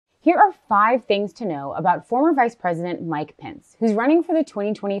Here are 5 things to know about former Vice President Mike Pence, who's running for the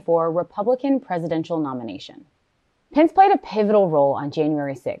 2024 Republican presidential nomination. Pence played a pivotal role on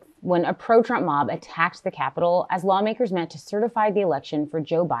January 6th when a pro-Trump mob attacked the Capitol as lawmakers met to certify the election for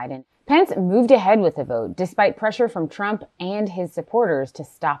Joe Biden. Pence moved ahead with the vote despite pressure from Trump and his supporters to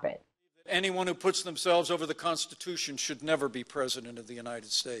stop it. Anyone who puts themselves over the Constitution should never be president of the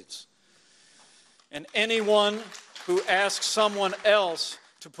United States. And anyone who asks someone else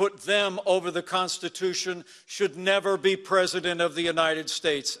to put them over the Constitution should never be president of the United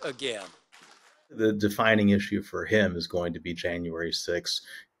States again. The defining issue for him is going to be January 6th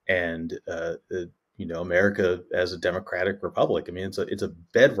and, America as a democratic republic. I mean, it's a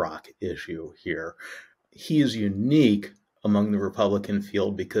bedrock issue here. He is unique among the Republican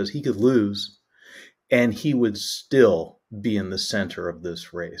field because he could lose and he would still be in the center of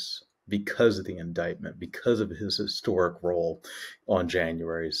this race because of the indictment, because of his historic role on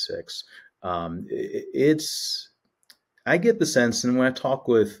January 6th. I get the sense, and when I talk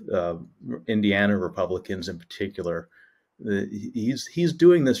with Indiana Republicans in particular, he's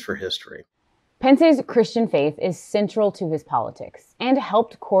doing this for history. Pence's Christian faith is central to his politics and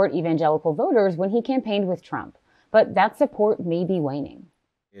helped court evangelical voters when he campaigned with Trump. But that support may be waning.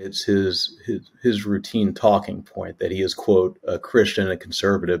 It's his routine talking point that he is, quote, a Christian, a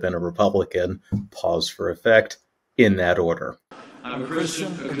conservative, and a Republican, pause for effect, in that order. I'm a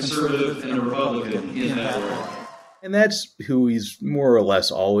Christian, a conservative, and a Republican, in that order. And that's who he's more or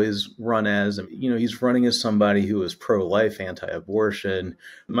less always run as. He's running as somebody who is pro-life, anti-abortion.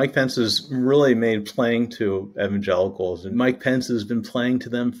 Mike Pence has really made playing to evangelicals, and Mike Pence has been playing to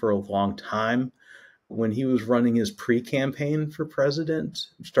them for a long time. When he was running his pre-campaign for president,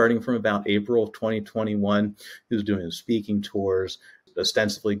 starting from about April of 2021, he was doing his speaking tours,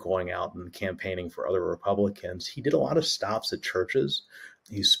 ostensibly going out and campaigning for other Republicans. He did a lot of stops at churches.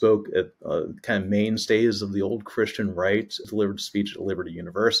 He spoke at kind of mainstays of the old Christian right, delivered a speech at Liberty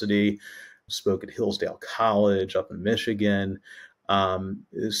University, spoke at Hillsdale College up in Michigan.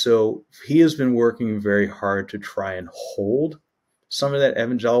 So he has been working very hard to try and hold some of that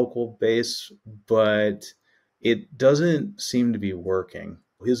evangelical base, but it doesn't seem to be working.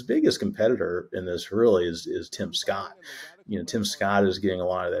 His biggest competitor in this really is Tim Scott. Tim Scott is getting a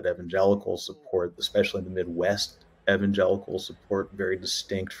lot of that evangelical support, especially in the Midwest. Evangelical support, very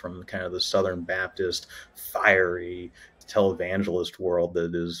distinct from kind of the Southern Baptist, fiery televangelist world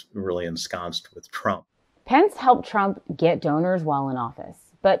that is really ensconced with Trump. Pence helped Trump get donors while in office,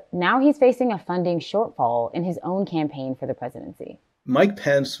 but now he's facing a funding shortfall in his own campaign for the presidency. Mike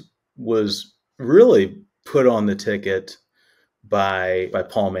Pence was really put on the ticket by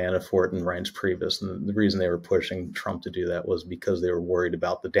Paul Manafort and Reince Priebus. And the reason they were pushing Trump to do that was because they were worried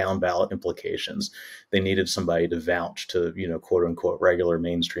about the down ballot implications. They needed somebody to vouch to, quote unquote, regular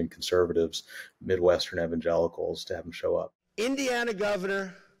mainstream conservatives, Midwestern evangelicals, to have them show up. Indiana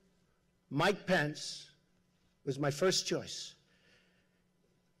Governor Mike Pence was my first choice.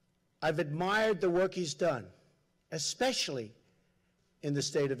 I've admired the work he's done, especially in the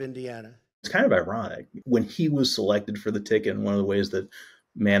state of Indiana. It's kind of ironic. When he was selected for the ticket, and one of the ways that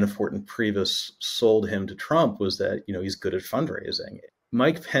Manafort and Priebus sold him to Trump was that, he's good at fundraising.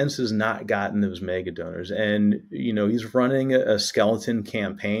 Mike Pence has not gotten those mega donors. And, he's running a skeleton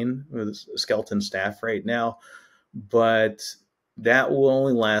campaign with a skeleton staff right now, but that will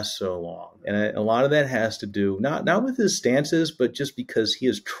only last so long. And a lot of that has to do, not with his stances, but just because he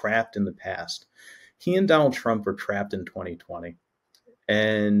is trapped in the past. He and Donald Trump are trapped in 2020.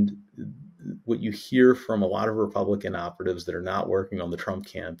 And what you hear from a lot of Republican operatives that are not working on the Trump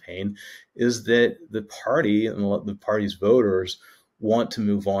campaign is that the party and the party's voters want to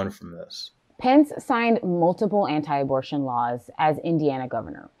move on from this. Pence signed multiple anti-abortion laws as Indiana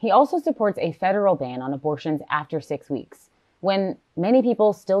governor. He also supports a federal ban on abortions after 6 weeks, when many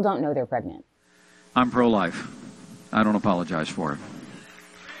people still don't know they're pregnant. I'm pro-life. I don't apologize for it.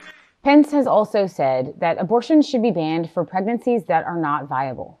 Pence has also said that abortions should be banned for pregnancies that are not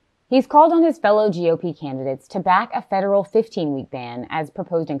viable. He's called on his fellow GOP candidates to back a federal 15-week ban as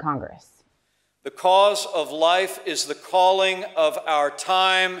proposed in Congress. The cause of life is the calling of our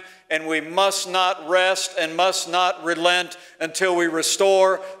time, and we must not rest and must not relent until we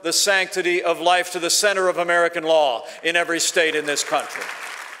restore the sanctity of life to the center of American law in every state in this country.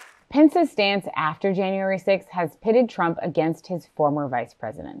 Pence's stance after January 6th has pitted Trump against his former vice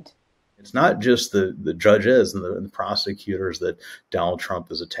president. It's not just the judges and the prosecutors that Donald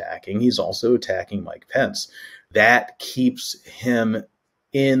Trump is attacking. He's also attacking Mike Pence. That keeps him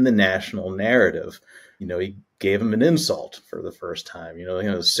in the national narrative. He gave him an insult for the first time.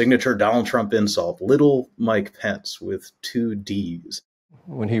 Signature Donald Trump insult, little Mike Pence with 2 Ds.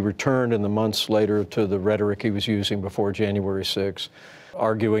 When he returned in the months later to the rhetoric he was using before January 6th,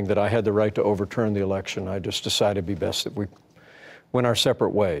 arguing that I had the right to overturn the election, I just decided it'd be best that we went our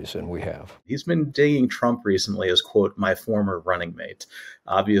separate ways, and we have. He's been digging Trump recently as, quote, my former running mate,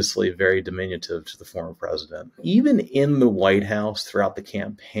 obviously very diminutive to the former president. Even in the White House throughout the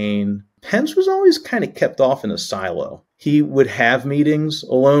campaign, Pence was always kind of kept off in a silo. He would have meetings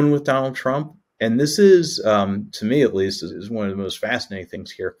alone with Donald Trump. And this is, to me at least, is one of the most fascinating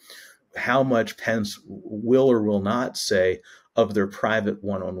things here, how much Pence will or will not say of their private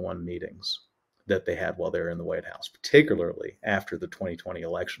one-on-one meetings that they had while they were in the White House, particularly after the 2020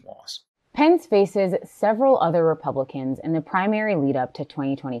 election loss. Pence faces several other Republicans in the primary lead-up to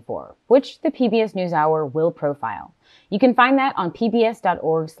 2024, which the PBS NewsHour will profile. You can find that on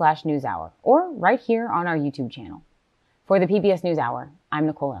pbs.org/newshour or right here on our YouTube channel. For the PBS NewsHour, I'm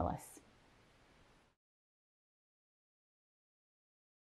Nicole Ellis.